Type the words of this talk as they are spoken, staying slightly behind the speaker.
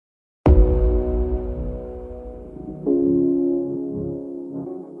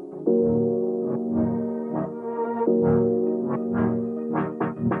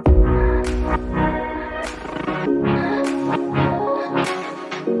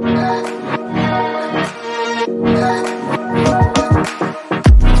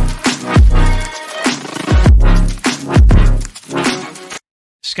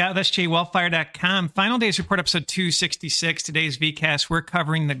Scott with SJWellfire.com. Final Days Report, episode 266. Today's VCast, we're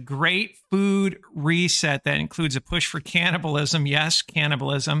covering the Great Food Reset that includes a push for cannibalism. Yes,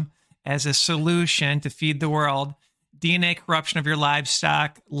 cannibalism as a solution to feed the world. DNA corruption of your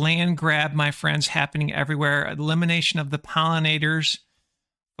livestock. Land grab, my friends, happening everywhere. Elimination of the pollinators.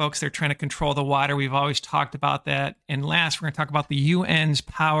 Folks, they're trying to control the water. We've always talked about that. And last, we're going to talk about the UN's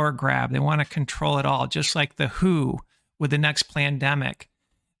power grab. They want to control it all, just like the WHO with the next pandemic.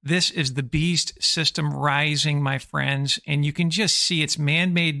 This is the beast system rising, my friends, and you can just see its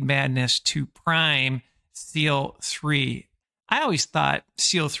man-made madness to prime SEAL 3. I always thought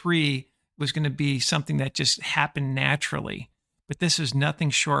SEAL 3 was going to be something that just happened naturally, but this is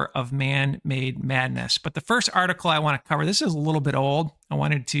nothing short of man-made madness. But the first article I want to cover, this is a little bit old. I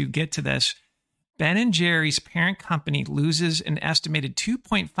wanted to get to this. Ben & Jerry's parent company loses an estimated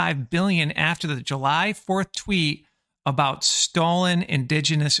 $2.5 billion after the July 4th tweet about stolen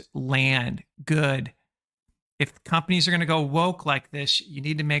indigenous land. Good. If companies are going to go woke like this, you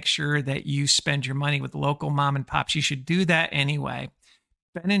need to make sure that you spend your money with local mom and pops. You should do that anyway.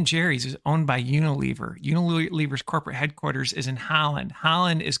 Ben & Jerry's is owned by Unilever. Unilever's corporate headquarters is in Holland.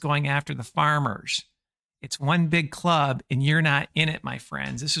 Holland is going after the farmers. It's one big club, and you're not in it, my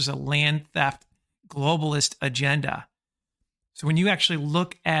friends. This is a land theft globalist agenda. So when you actually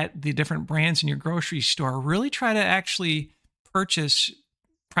look at the different brands in your grocery store, really try to actually purchase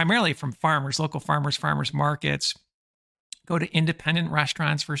primarily from farmers, local farmers, farmers markets. Go to independent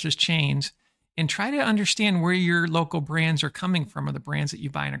restaurants versus chains and try to understand where your local brands are coming from or the brands that you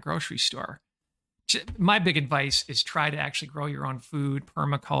buy in a grocery store. My big advice is try to actually grow your own food,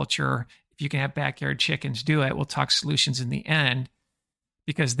 permaculture. If you can have backyard chickens, do it. We'll talk solutions in the end,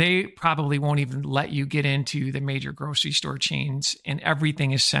 because they probably won't even let you get into the major grocery store chains and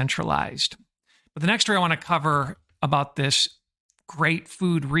everything is centralized. But the next story I want to cover about this great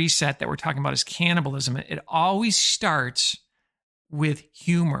food reset that we're talking about is cannibalism. It always starts with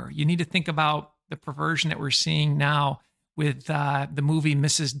humor. You need to think about the perversion that we're seeing now with the movie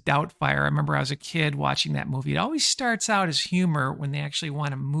Mrs. Doubtfire. I remember I was a kid watching that movie. It always starts out as humor when they actually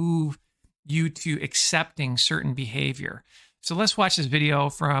want to move you to accepting certain behavior. So let's watch this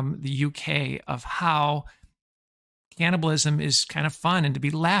video from the UK of how cannibalism is kind of fun and to be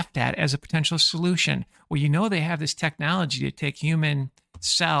laughed at as a potential solution. Well, you know they have this technology to take human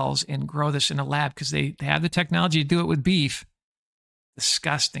cells and grow this in a lab because they have the technology to do it with beef.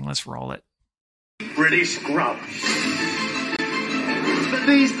 Disgusting. Let's roll it. British grub. But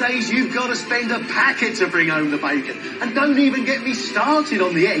these days you've got to spend a packet to bring home the bacon. And don't even get me started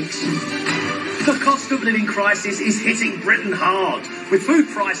on the eggs. The cost of living crisis is hitting Britain hard, with food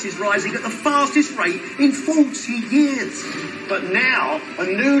prices rising at the fastest rate in 40 years. But now, a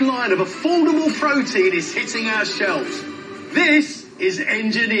new line of affordable protein is hitting our shelves. This is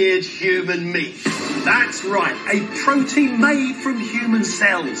engineered human meat. That's right, a protein made from human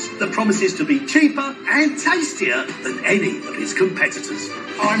cells that promises to be cheaper and tastier than any of its competitors.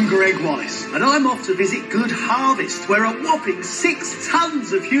 I'm Greg Wallace, and I'm off to visit Good Harvest, where a whopping 6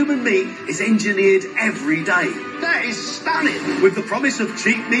 tons of human meat is engineered every day. That is stunning. With the promise of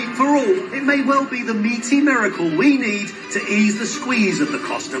cheap meat for all, it may well be the meaty miracle we need to ease the squeeze of the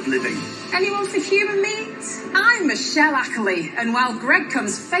cost of living. Anyone for human meat? I'm Michelle Ackley, and while Greg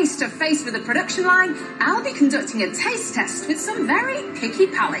comes face to face with the production line, I'll be conducting a taste test with some very picky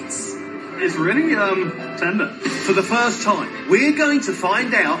palates. It's really, tender. For the first time, we're going to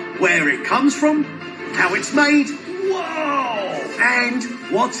find out where it comes from, how it's made, whoa, and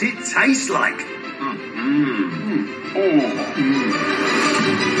what it tastes like.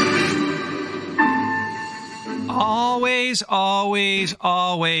 Always, always,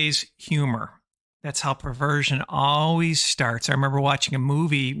 always humor. That's how perversion always starts. I remember watching a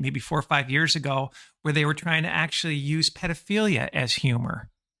movie maybe 4 or 5 years ago where they were trying to actually use pedophilia as humor.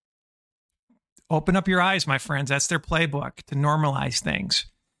 Open up your eyes, my friends. That's their playbook to normalize things.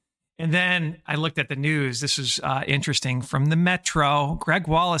 And then I looked at the news. This is interesting. From the Metro, Greg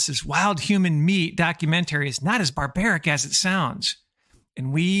Wallace's Wild Human Meat documentary is not as barbaric as it sounds.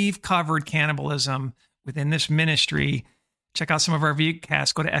 And we've covered cannibalism within this ministry. Check out some of our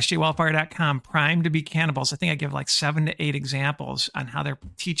VCasts. Go to sjwellfire.com, primed to be cannibals. I think I give like 7 to 8 examples on how they're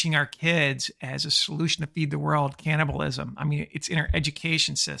teaching our kids as a solution to feed the world cannibalism. I mean, it's in our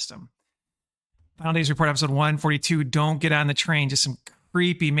education system. Final Days Report, episode 142, don't get on the train. Just some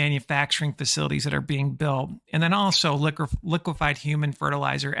creepy manufacturing facilities that are being built. And then also liquefied human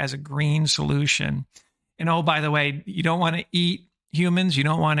fertilizer as a green solution. And oh, by the way, you don't want to eat humans. You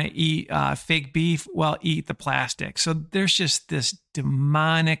don't want to eat fake beef. Well, eat the plastic. So there's just this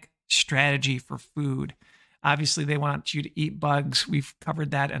demonic strategy for food. Obviously, they want you to eat bugs. We've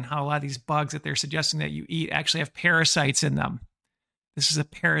covered that and how a lot of these bugs that they're suggesting that you eat actually have parasites in them. This is a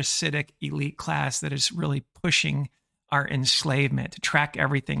parasitic elite class that is really pushing our enslavement to track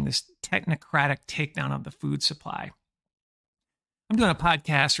everything, this technocratic takedown of the food supply. I'm doing a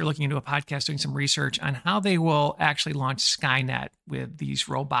podcast or looking into a podcast, doing some research on how they will actually launch Skynet with these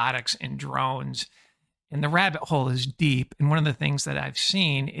robotics and drones. And the rabbit hole is deep. And one of the things that I've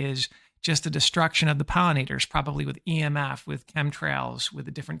seen is just the destruction of the pollinators, probably with EMF, with chemtrails, with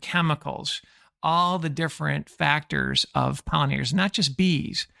the different chemicals, all the different factors of pollinators, not just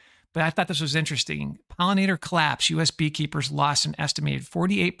bees. But I thought this was interesting. Pollinator collapse. U.S. beekeepers lost an estimated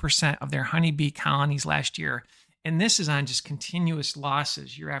 48% of their honeybee colonies last year. And this is on just continuous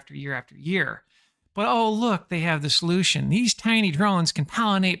losses year after year after year. But oh, look, they have the solution. These tiny drones can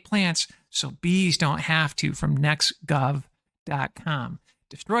pollinate plants so bees don't have to, from nextgov.com.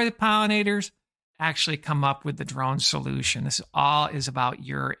 Destroy the pollinators, actually come up with the drone solution. This all is about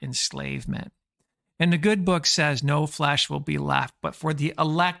your enslavement. And the good book says no flesh will be left, but for the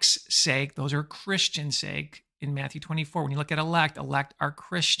elect's sake, those are Christians' sake, in Matthew 24. When you look at elect are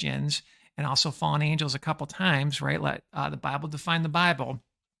Christians and also fallen angels a couple times, right? Let the Bible define the Bible.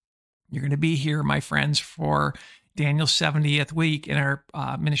 You're going to be here, my friends, for Daniel's 70th week in our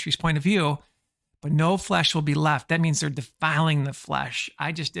ministry's point of view, but no flesh will be left. That means they're defiling the flesh.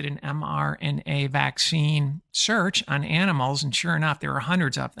 I just did an mRNA vaccine search on animals, and sure enough, there were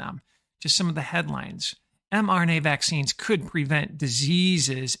hundreds of them. Just some of the headlines. mRNA vaccines could prevent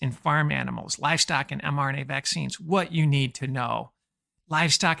diseases in farm animals, livestock, and mRNA vaccines. What you need to know.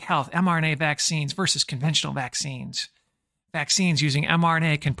 Livestock health, mRNA vaccines versus conventional vaccines. Vaccines using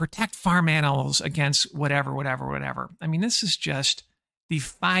mRNA can protect farm animals against whatever. I mean, this is just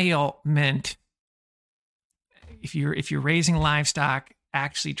defilement. If you're raising livestock,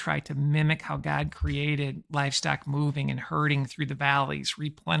 actually try to mimic how God created livestock moving and herding through the valleys,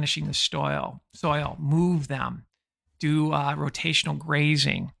 replenishing the soil, move them, do rotational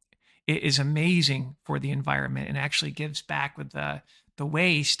grazing. It is amazing for the environment and actually gives back with the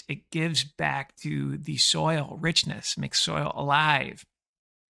waste. It gives back to the soil richness, makes soil alive.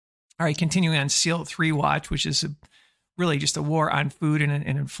 All right, continuing on SEAL 3 Watch, which is really just a war on food and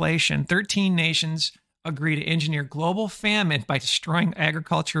inflation. 13 nations agree to engineer global famine by destroying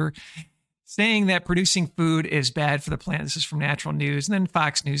agriculture, saying that producing food is bad for the planet. This is from Natural News. And then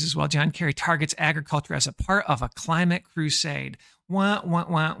Fox News as well. John Kerry targets agriculture as a part of a climate crusade.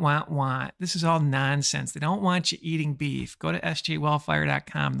 Want. This is all nonsense. They don't want you eating beef. Go to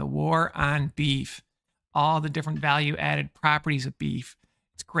sjwellfire.com. The war on beef. All the different value-added properties of beef.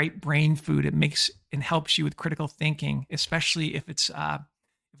 It's great brain food. It makes and helps you with critical thinking, especially if it's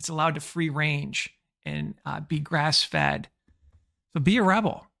allowed to free range and be grass-fed. So be a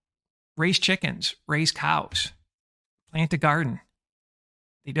rebel. Raise chickens. Raise cows. Plant a garden.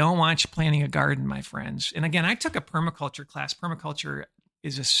 They don't want you planting a garden, my friends. And again, I took a permaculture class. Permaculture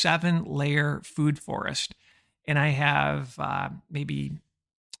is a 7-layer food forest. And I have maybe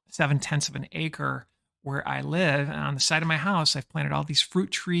 7/10 of an acre where I live. And on the side of my house, I've planted all these fruit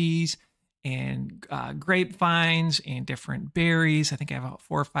trees and grapevines and different berries. I think I have about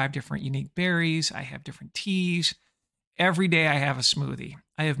 4 or 5 different unique berries. I have different teas. Every day I have a smoothie.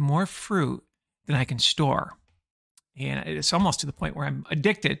 I have more fruit than I can store. And it's almost to the point where I'm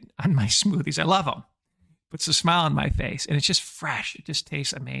addicted on my smoothies. I love them. Puts a smile on my face. And it's just fresh. It just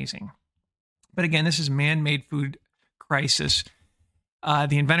tastes amazing. But again, this is man-made food crisis.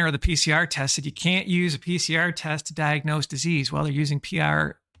 The inventor of the PCR test said you can't use a PCR test to diagnose disease. Well, they're using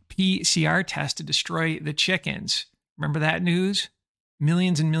PCR tests to destroy the chickens. Remember that news?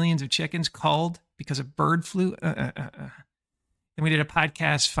 Millions and millions of chickens culled because of bird flu. Then we did a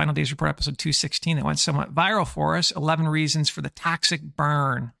podcast, Final Days Report, episode 216, that went somewhat viral for us. 11 reasons for the toxic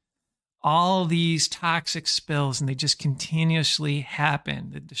burn. All these toxic spills, and they just continuously happen.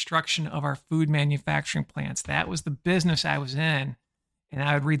 The destruction of our food manufacturing plants. That was the business I was in. And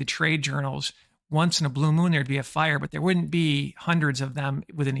I would read the trade journals. Once in a blue moon, there'd be a fire, but there wouldn't be hundreds of them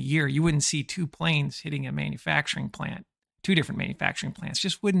within a year. You wouldn't see 2 planes hitting a manufacturing plant, 2 different manufacturing plants.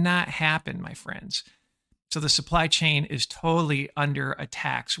 Just would not happen, my friends. So the supply chain is totally under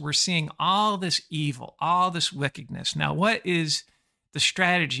attack. So we're seeing all this evil, all this wickedness. Now, what is the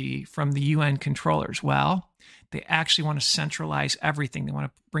strategy from the UN controllers? Well, they actually want to centralize everything. They want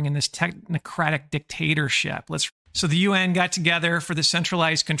to bring in this technocratic dictatorship. So the UN got together for the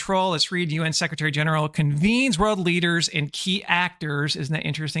centralized control. Let's read. UN Secretary General convenes world leaders and key actors. Isn't that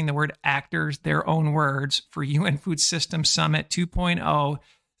interesting? The word actors, their own words, for UN Food Systems Summit 2.0.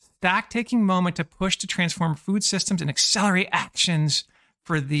 Stock-taking moment to push to transform food systems and accelerate actions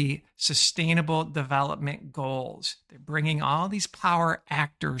for the Sustainable Development Goals. They're bringing all these power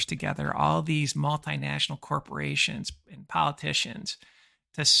actors together, all these multinational corporations and politicians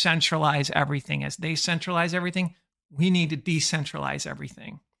to centralize everything. As they centralize everything, we need to decentralize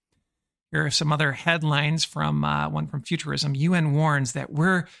everything. Here are some other headlines from one from Futurism. UN warns that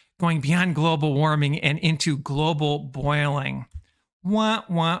we're going beyond global warming and into global boiling.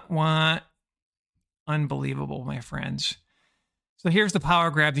 Wah. Unbelievable, my friends. So here's the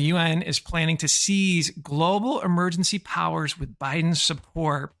power grab. The UN is planning to seize global emergency powers with Biden's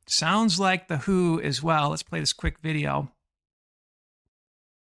support. Sounds like the WHO as well. Let's play this quick video.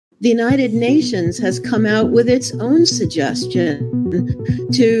 The United Nations has come out with its own suggestion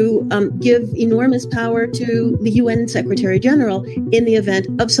to give enormous power to the UN Secretary General in the event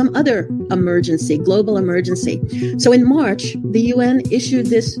of some other emergency, global emergency. So in March, the UN issued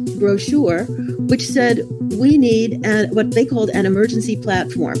this brochure which said we need what they called an emergency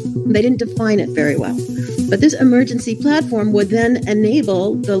platform. They didn't define it very well. But this emergency platform would then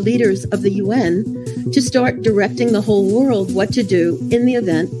enable the leaders of the UN to start directing the whole world what to do in the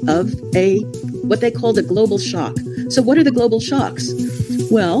event of what they called a global shock. So what are the global shocks?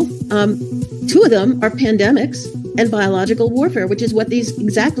 Well, two of them are pandemics and biological warfare, which is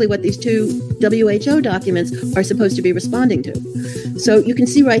exactly what these two WHO documents are supposed to be responding to. So you can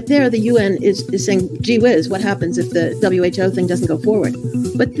see right there, the UN is saying, gee whiz, what happens if the WHO thing doesn't go forward?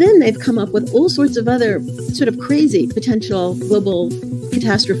 But then they've come up with all sorts of other sort of crazy potential global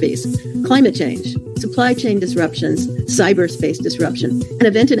catastrophes: climate change, supply chain disruptions, cyberspace disruption, an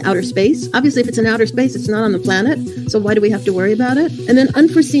event in outer space. Obviously, if it's in outer space, it's not on the planet. So why do we have to worry about it? And then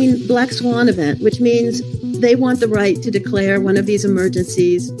unforeseen black swan event, which means they want the right to declare one of these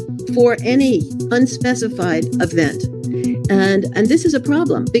emergencies for any unspecified event. And this is a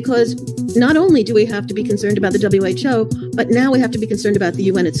problem because not only do we have to be concerned about the WHO, but now we have to be concerned about the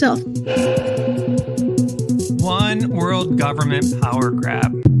UN itself. One world government power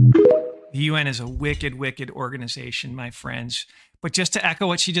grab. The UN is a wicked, wicked organization, my friends. But just to echo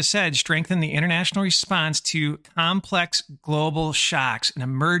what she just said, strengthen the international response to complex global shocks, an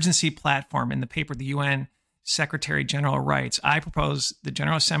emergency platform. In the paper, the UN Secretary General writes, I propose the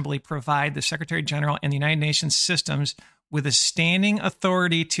General Assembly provide the Secretary General and the United Nations systems with a standing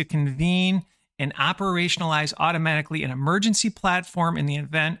authority to convene and operationalize automatically an emergency platform in the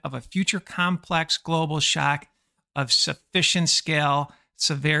event of a future complex global shock of sufficient scale,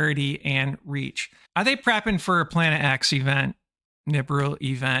 severity, and reach. Are they prepping for a Planet X event, Nibiru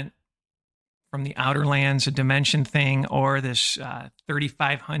event from the Outer Lands, a dimension thing, or this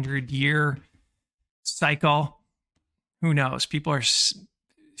 3,500 year cycle? Who knows? People are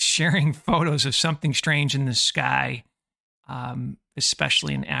sharing photos of something strange in the sky,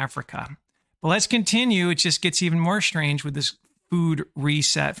 especially in Africa. But let's continue. It just gets even more strange with this food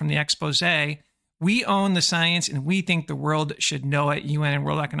reset from the expose. We own the science and we think the world should know it. UN and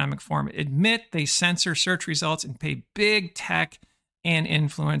World Economic Forum admit they censor search results and pay big tech and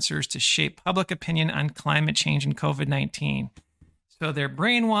influencers to shape public opinion on climate change and COVID-19. So they're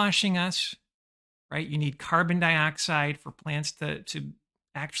brainwashing us, right? You need carbon dioxide for plants to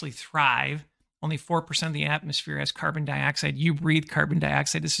actually thrive. Only 4% of the atmosphere has carbon dioxide. You breathe carbon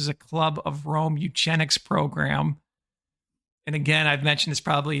dioxide. This is a Club of Rome eugenics program. And again, I've mentioned this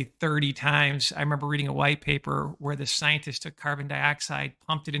probably 30 times. I remember reading a white paper where the scientist took carbon dioxide,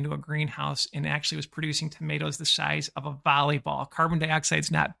 pumped it into a greenhouse, and actually was producing tomatoes the size of a volleyball. Carbon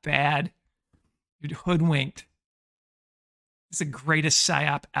dioxide's not bad. You're hoodwinked. It's the greatest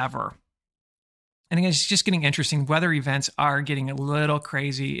psyop ever. And again, it's just getting interesting. Weather events are getting a little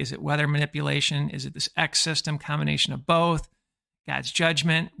crazy. Is it weather manipulation? Is it this X system, combination of both? God's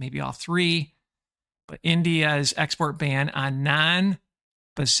judgment, maybe all three. But India's export ban on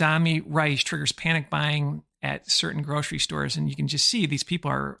non-basmati rice triggers panic buying at certain grocery stores. And you can just see these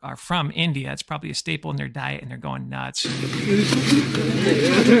people are from India. It's probably a staple in their diet, and they're going nuts. They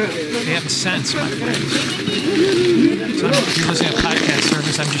have sense, my friends. So if you're listening to a podcast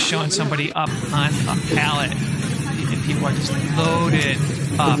service, I'm just showing somebody up on a pallet, and people are just loaded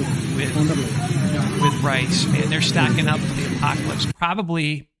up with rice. Man, they're stocking up for the apocalypse.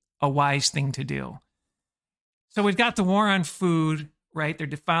 Probably a wise thing to do. So we've got the war on food, right? They're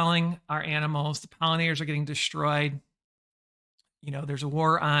defiling our animals. The pollinators are getting destroyed. You know, there's a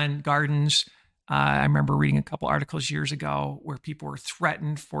war on gardens. I remember reading a couple articles years ago where people were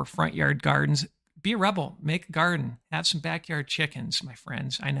threatened for front yard gardens. Be a rebel, make a garden, have some backyard chickens, my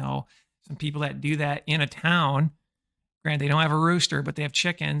friends. I know some people that do that in a town. Granted, they don't have a rooster, but they have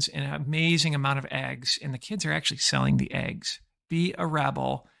chickens and an amazing amount of eggs. And the kids are actually selling the eggs. Be a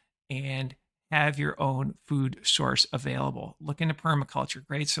rebel and have your own food source available. Look into permaculture,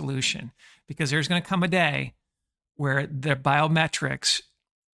 great solution, because there's going to come a day where the biometrics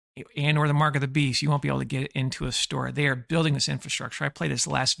and or the mark of the beast, you won't be able to get it into a store. They are building this infrastructure. I played this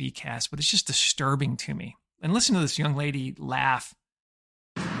last VCast, but it's just disturbing to me. And listen to this young lady laugh.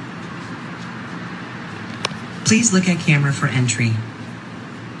 Please look at camera for entry.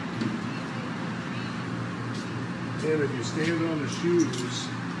 And if you stand on the shoes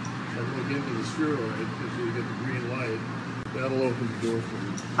and look into the spheroid until you get the green light, that'll open the door for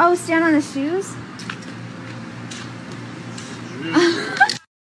you. Oh, stand on the shoes?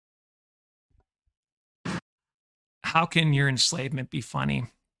 How can your enslavement be funny?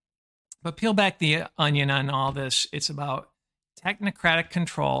 But peel back the onion on all this. It's about technocratic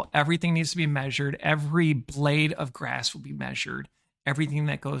control. Everything needs to be measured. Every blade of grass will be measured. Everything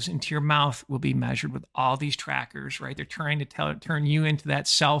that goes into your mouth will be measured with all these trackers, right? They're trying to turn you into that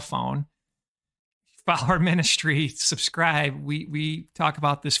cell phone. Follow our ministry, subscribe. We talk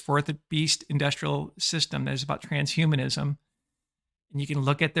about this fourth beast industrial system that is about transhumanism. And you can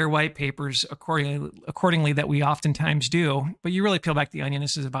look at their white papers accordingly that we oftentimes do. But you really peel back the onion.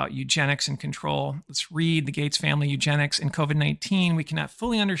 This is about eugenics and control. Let's read the Gates family eugenics and COVID-19. We cannot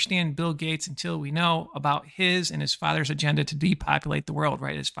fully understand Bill Gates until we know about his and his father's agenda to depopulate the world,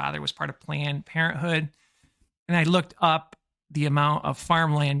 right? His father was part of Planned Parenthood. And I looked up the amount of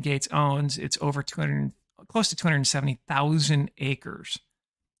farmland Gates owns. It's over close to 270,000 acres.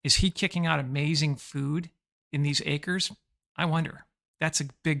 Is he kicking out amazing food in these acres? I wonder. That's a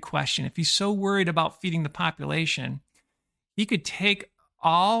big question. If he's so worried about feeding the population, he could take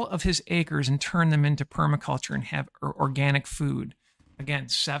all of his acres and turn them into permaculture and have organic food. Again,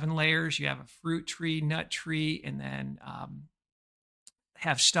 7 layers. You have a fruit tree, nut tree, and then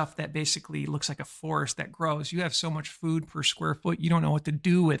have stuff that basically looks like a forest that grows. You have so much food per square foot, you don't know what to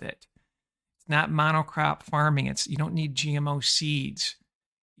do with it. It's not monocrop farming. You don't need GMO seeds.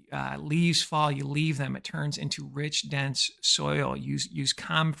 Leaves fall, you leave them. It turns into rich, dense soil. Use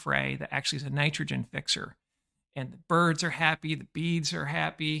comfrey that actually is a nitrogen fixer. And the birds are happy. The bees are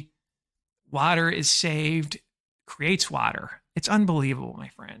happy. Water is saved, creates water. It's unbelievable, my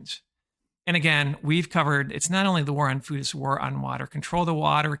friends. And again, we've covered, it's not only the war on food, it's the war on water. Control the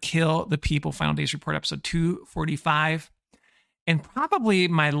water, kill the people. Final Days Report, episode 245. And probably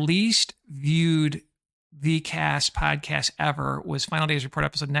my least viewed VCast podcast ever was Final Days Report,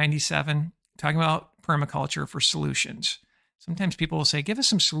 episode 97, talking about permaculture for solutions. Sometimes people will say, give us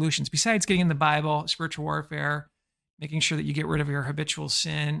some solutions. Besides getting in the Bible, spiritual warfare, making sure that you get rid of your habitual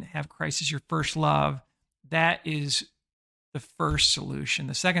sin, have Christ as your first love, that is the first solution.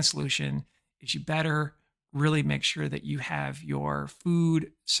 The second solution is you better really make sure that you have your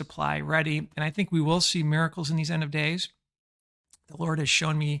food supply ready. And I think we will see miracles in these end of days. The Lord has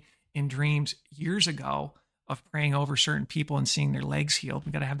shown me in dreams years ago of praying over certain people and seeing their legs healed.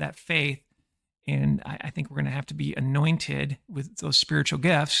 We've got to have that faith. And I think we're going to have to be anointed with those spiritual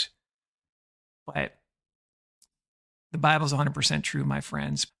gifts. But the Bible's 100% true, my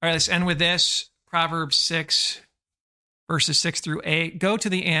friends. All right, let's end with this. Proverbs 6, verses 6 through 8. Go to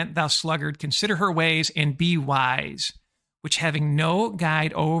the ant, thou sluggard, consider her ways and be wise, which having no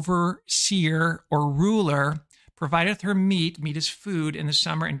guide, overseer, or ruler, provideth her meat is food in the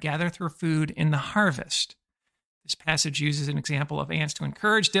summer, and gathereth her food in the harvest. This passage uses an example of ants to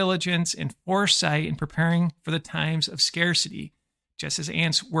encourage diligence and foresight in preparing for the times of scarcity. Just as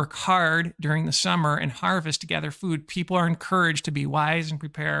ants work hard during the summer and harvest to gather food, people are encouraged to be wise and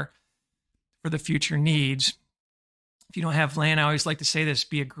prepare for the future needs. If you don't have land, I always like to say this,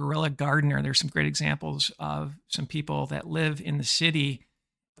 be a guerrilla gardener. There's some great examples of some people that live in the city.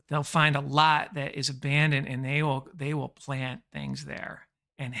 They'll find a lot that is abandoned, and they will plant things there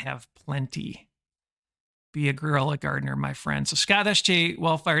and have plenty. Be a guerrilla gardener, my friend. So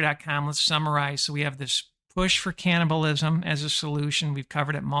ScottSJWellfire.com, let's summarize. So we have this push for cannibalism as a solution. We've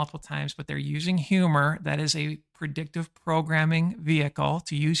covered it multiple times, but they're using humor. That is a predictive programming vehicle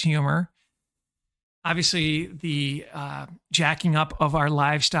to use humor. Obviously, the jacking up of our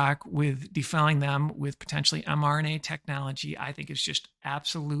livestock with defiling them with potentially mRNA technology, I think is just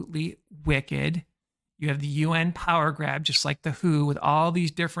absolutely wicked. You have the UN power grab, just like the WHO, with all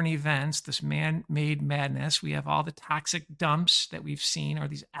these different events, this man-made madness. We have all the toxic dumps that we've seen, or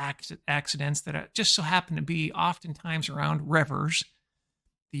these accidents that just so happen to be oftentimes around rivers.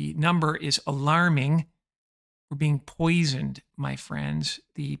 The number is alarming. We're being poisoned, my friends.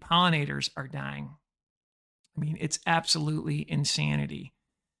 The pollinators are dying. I mean, it's absolutely insanity.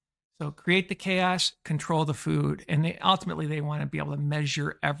 So create the chaos, control the food. And they want to be able to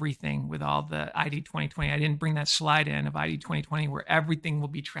measure everything with all the ID 2020. I didn't bring that slide in of ID 2020 where everything will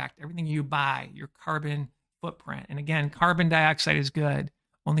be tracked. Everything you buy, your carbon footprint. And again, carbon dioxide is good.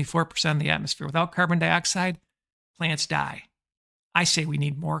 Only 4% of the atmosphere. Without carbon dioxide, plants die. I say we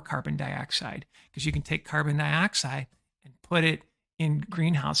need more carbon dioxide because you can take carbon dioxide and put it in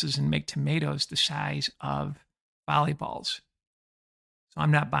greenhouses and make tomatoes the size of volleyballs. So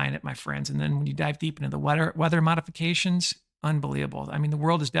I'm not buying it, my friends. And then when you dive deep into the weather modifications, unbelievable. I mean, the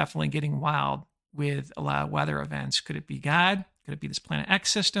world is definitely getting wild with a lot of weather events. Could it be God? Could it be this Planet X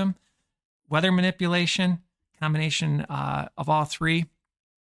system? Weather manipulation, combination of all three.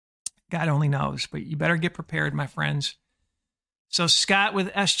 God only knows, but you better get prepared, my friends. So Scott with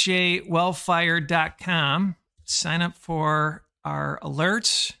sjwellfire.com. Sign up for our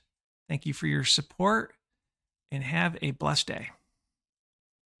alerts. Thank you for your support and have a blessed day.